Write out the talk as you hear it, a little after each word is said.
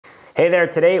Hey there,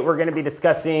 today we're going to be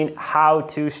discussing how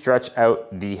to stretch out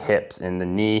the hips and the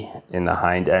knee in the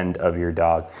hind end of your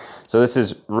dog. So this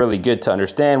is really good to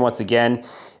understand. Once again,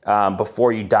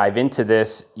 before you dive into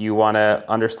this, you want to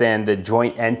understand the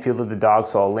joint end field of the dog.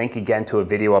 So I'll link again to a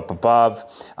video up above.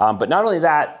 But not only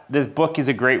that, this book is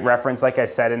a great reference, like I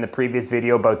said in the previous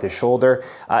video about the shoulder.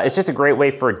 It's just a great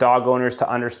way for dog owners to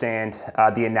understand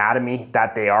the anatomy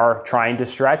that they are trying to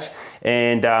stretch,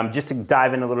 and just to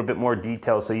dive in a little bit more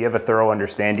detail so you have a thorough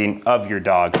understanding of your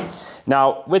dog.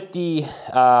 Now, with the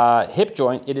hip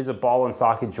joint, it is a ball and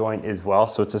socket joint as well.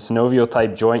 So it's a synovial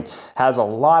type joint, has a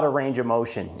lot of range of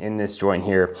motion in this joint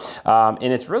here. And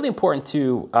it's really important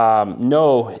to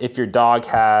know if your dog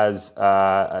has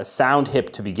a sound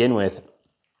hip to begin with.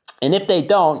 And if they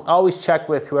don't, always check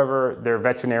with whoever their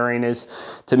veterinarian is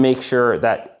to make sure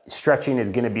that stretching is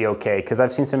going to be okay. Because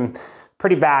I've seen some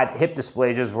pretty bad hip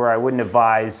dysplasias where I wouldn't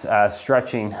advise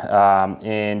stretching,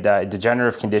 and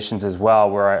degenerative conditions as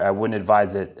well, where I wouldn't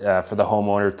advise it for the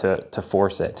homeowner to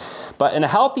force it. But in a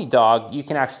healthy dog, you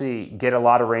can actually get a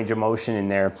lot of range of motion in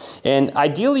there. And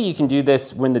ideally you can do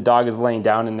this when the dog is laying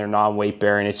down and they're non-weight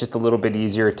bearing. It's just a little bit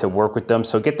easier to work with them.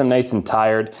 So get them nice and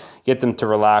tired, get them to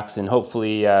relax, and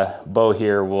hopefully Bo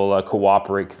here will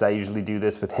cooperate, because I usually do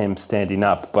this with him standing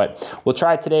up. But we'll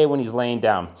try it today when he's laying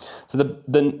down. So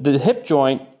the hip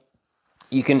joint,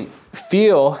 you can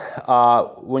feel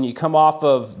when you come off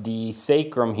of the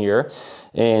sacrum here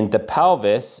and the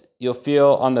pelvis, you'll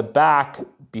feel on the back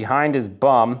behind his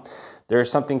bum,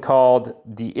 there's something called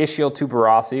the ischial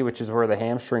tuberosity, which is where the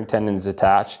hamstring tendon is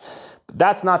attached. But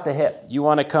that's not the hip. You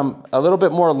want to come a little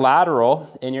bit more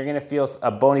lateral, and you're going to feel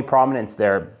a bony prominence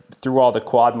there through all the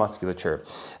quad musculature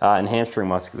and hamstring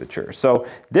musculature. So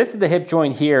this is the hip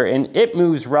joint here, and it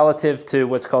moves relative to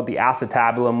what's called the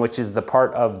acetabulum, which is the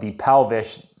part of the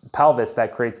pelvis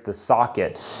that creates the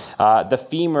socket. The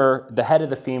femur, the head of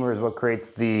the femur, is what creates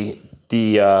the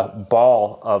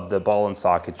ball of the ball and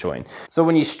socket joint. So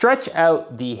when you stretch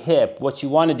out the hip, what you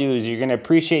want to do is you're going to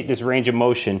appreciate this range of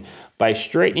motion by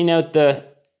straightening out the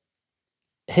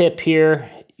hip here.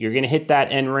 You're going to hit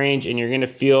that end range, and you're going to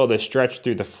feel the stretch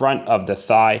through the front of the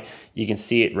thigh. You can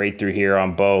see it right through here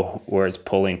on Bo where it's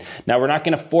pulling. Now, we're not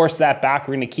going to force that back.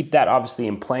 We're going to keep that obviously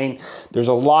in plane. There's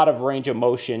a lot of range of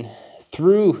motion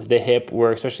through the hip,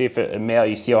 where especially if a male,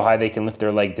 you see how high they can lift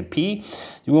their leg to pee.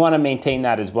 We want to maintain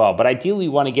that as well. But ideally,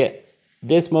 we want to get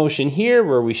this motion here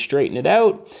where we straighten it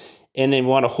out, and then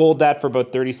we want to hold that for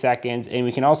about 30 seconds. And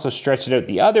we can also stretch it out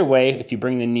the other way if you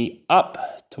bring the knee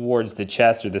up towards the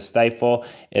chest or the stifle,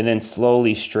 and then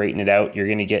slowly straighten it out. You're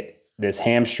going to get this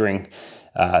hamstring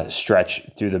stretch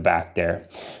through the back there.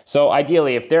 So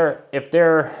ideally, if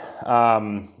they're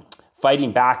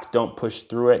fighting back, don't push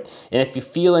through it. And if you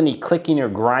feel any clicking or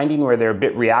grinding where they're a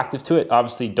bit reactive to it,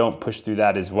 obviously don't push through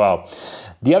that as well.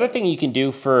 The other thing you can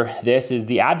do for this is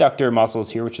the adductor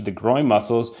muscles here, which are the groin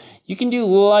muscles. You can do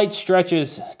light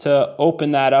stretches to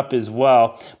open that up as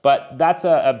well, but that's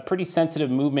a pretty sensitive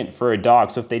movement for a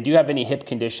dog. So if they do have any hip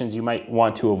conditions, you might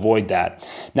want to avoid that.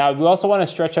 Now, we also want to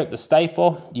stretch out the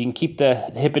stifle. You can keep the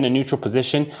hip in a neutral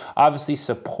position. Obviously,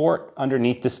 support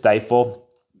underneath the stifle.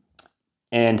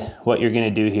 And what you're going to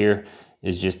do here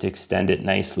is just extend it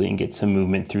nicely and get some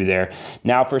movement through there.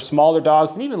 Now, for smaller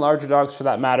dogs, and even larger dogs for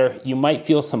that matter, you might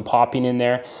feel some popping in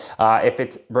there. If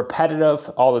it's repetitive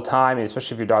all the time, and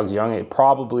especially if your dog's young, it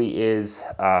probably is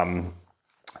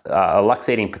a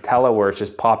luxating patella, where it's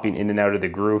just popping in and out of the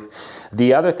groove.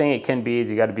 The other thing it can be is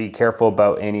you got to be careful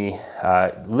about any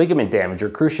ligament damage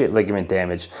or cruciate ligament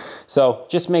damage. So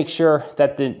just make sure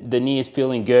that the knee is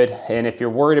feeling good. And if you're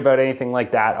worried about anything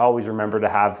like that, always remember to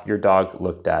have your dog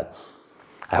looked at.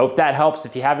 I hope that helps.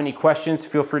 If you have any questions,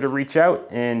 feel free to reach out,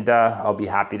 and I'll be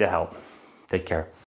happy to help. Take care.